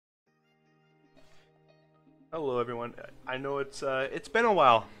Hello everyone. I know it's been a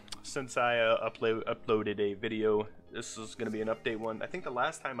while since I uploaded a video. This is gonna be an update one. I think the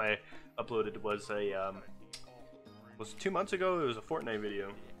last time I uploaded was 2 months ago. It was a Fortnite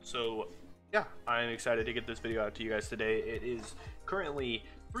video. So yeah, I'm excited to get this video out to you guys today. It is currently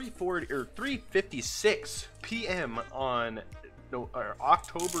 3:56 p.m. on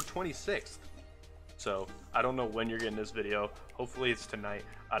October 26th. So I don't know when you're getting this video. Hopefully it's tonight.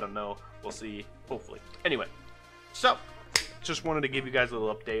 I don't know. We'll see. Hopefully. Anyway, so just wanted to give you guys a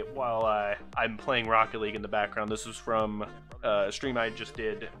little update while I'm playing Rocket League in the background. This is from a stream I just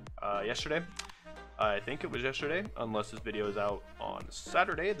did yesterday. I think it was yesterday, unless this video is out on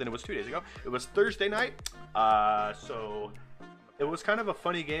Saturday. Then it was 2 days ago. It was Thursday night. So it was kind of a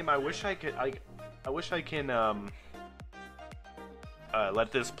funny game. I wish I could. I wish I can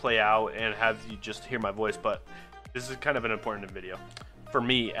let this play out and have you just hear my voice, but this is kind of an important video for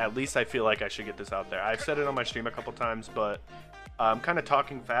me. At least I feel like I should get this out there. I've said it on my stream a couple times, but I'm kind of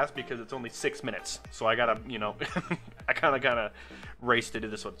talking fast because it's only 6 minutes, so I gotta, I kind of raced to do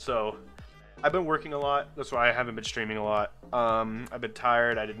this one. So I've been working a lot, that's why I haven't been streaming a lot. I've been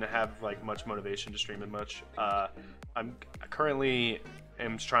tired. I didn't have like much motivation to stream as much. I'm currently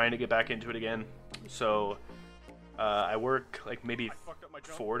trying to get back into it again, so I work like maybe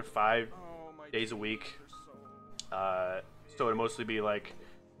 4 to 5 days a week. So it'd mostly be like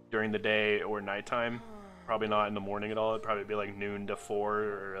during the day or nighttime. Probably not in the morning at all. It'd probably be like noon to 4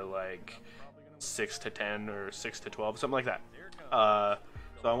 or like 6 to 10 or 6 to 12, something like that.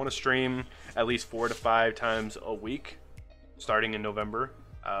 So I want to stream at least 4 to 5 times a week starting in November.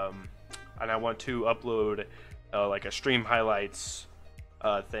 And I want to upload like a stream highlights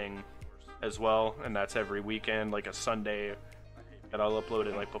thing as well, and that's every weekend, like a Sunday, and I'll upload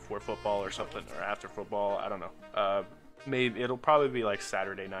it like before football or something, or after football. I don't know. Maybe it'll probably be like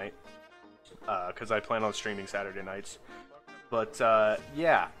Saturday night, because I plan on streaming Saturday nights. But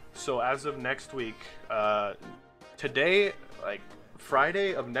yeah, so as of next week, today, like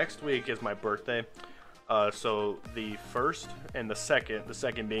Friday of next week is my birthday. So the first and the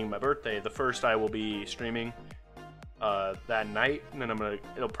second being my birthday, the first I will be streaming that night, and then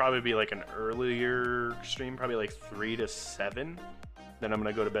it'll probably be like an earlier stream, probably like 3 to 7. Then I'm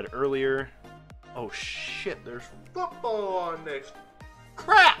gonna go to bed earlier. Oh shit, there's football on next.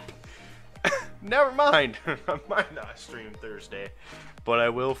 Crap! Never mind. I might not stream Thursday, but I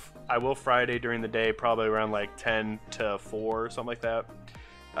will Friday during the day, probably around like 10 to 4 or something like that.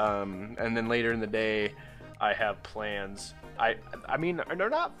 And then later in the day I have plans. I mean, they're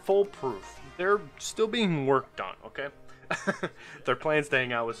not foolproof. They're still being worked on, okay? They're plans to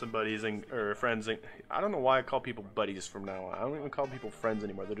hang out with some buddies or friends. I don't know why I call people buddies from now on. I don't even call people friends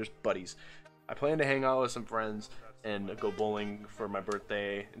anymore. They're just buddies. I plan to hang out with some friends and go bowling for my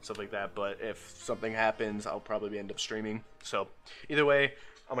birthday and stuff like that. But if something happens, I'll probably end up streaming. So either way,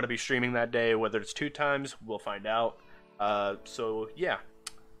 I'm going to be streaming that day. Whether it's 2 times, we'll find out. So yeah.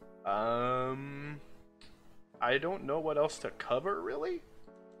 I don't know what else to cover, really.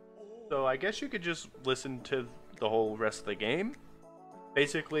 So I guess you could just listen to the whole rest of the game.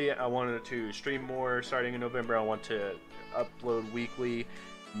 Basically, I wanted to stream more starting in November. I want to upload weekly,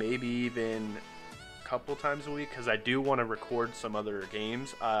 maybe even a couple times a week, because I do want to record some other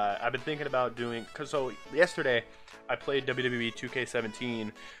games. I've been thinking about doing, so yesterday I played WWE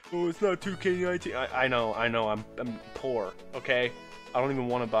 2K17. Oh, it's not 2K19. I know, I'm poor, okay? I don't even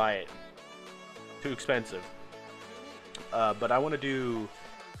want to buy it. Too expensive. But I want to do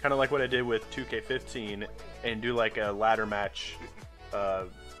kind of like what I did with 2K15 and do like a ladder match, kind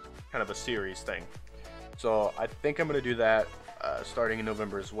of a series thing. So I think I'm going to do that starting in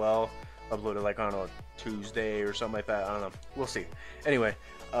November as well. Upload it like on a Tuesday or something like that. I don't know. We'll see. Anyway,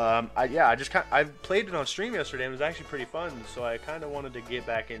 I played it on stream yesterday and it was actually pretty fun. So I kind of wanted to get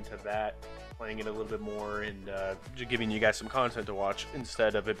back into that, playing it a little bit more, and just giving you guys some content to watch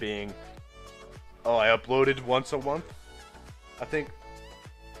instead of it being, oh, I uploaded once a month. I think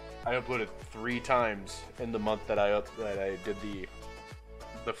I uploaded 3 times in the month that I did the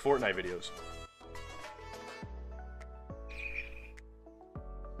Fortnite videos.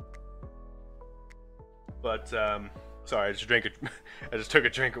 But sorry, I just took a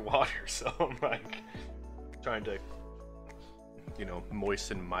drink of water, so I'm like trying to,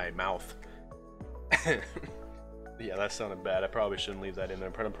 moisten my mouth. Yeah, that sounded bad. I probably shouldn't leave that in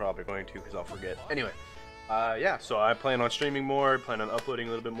there, but I'm probably going to because I'll forget. Anyway, yeah, so I plan on streaming more, plan on uploading a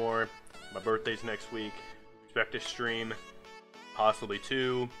little bit more. My birthday's next week. Expect to stream possibly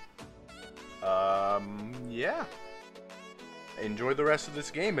 2. Yeah. Enjoy the rest of this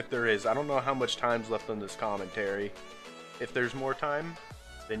game if there is. I don't know how much time's left on this commentary. If there's more time,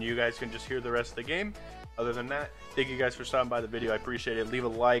 then you guys can just hear the rest of the game. Other than that, thank you guys for stopping by the video. I appreciate it. Leave a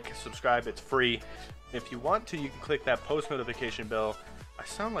like, subscribe, it's free. If you want to, you can click that post notification bell. I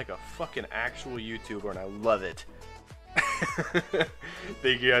sound like a fucking actual YouTuber and I love it.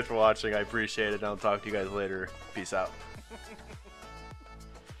 Thank you guys for watching. I appreciate it. And I'll talk to you guys later. Peace out.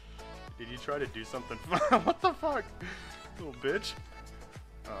 Did you try to do something? What the fuck? Little bitch.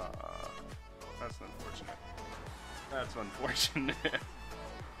 That's unfortunate. That's unfortunate.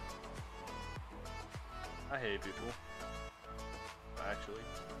 I hate people. Actually.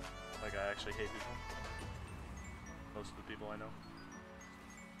 Like, I actually hate people. Most of the people I know.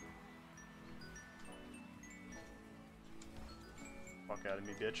 Fuck out of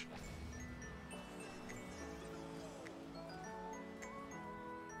me, bitch.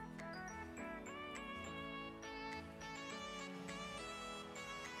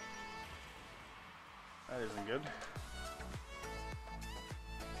 That isn't good.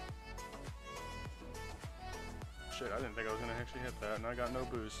 Shit, I didn't think I was gonna actually hit that, and I got no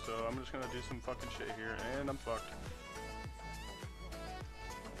boost, so I'm just gonna do some fucking shit here, and I'm fucked.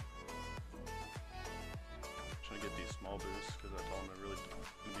 I'm trying to get these small boosts, because that's all I'm really gonna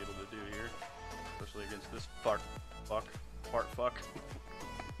be able to do here. Especially against this fuck.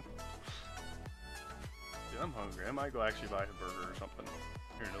 Dude, I'm hungry. I might go actually buy a burger or something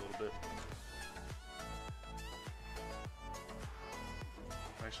here in a little bit.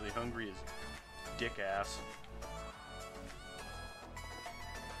 I'm actually hungry as dick ass.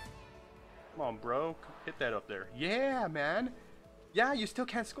 Come on, bro. Hit that up there. Yeah, man. Yeah, you still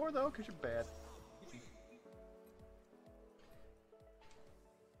can't score, though, because you're bad.